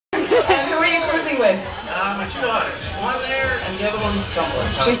And who are you cruising with? My two daughters. One there, and the other one's somewhere.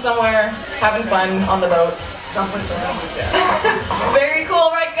 She's somewhere having fun on the boat. Someplace around there. Very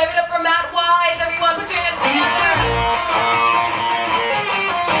cool, right? Give it up for Matt Wise, everyone. Put your hands together.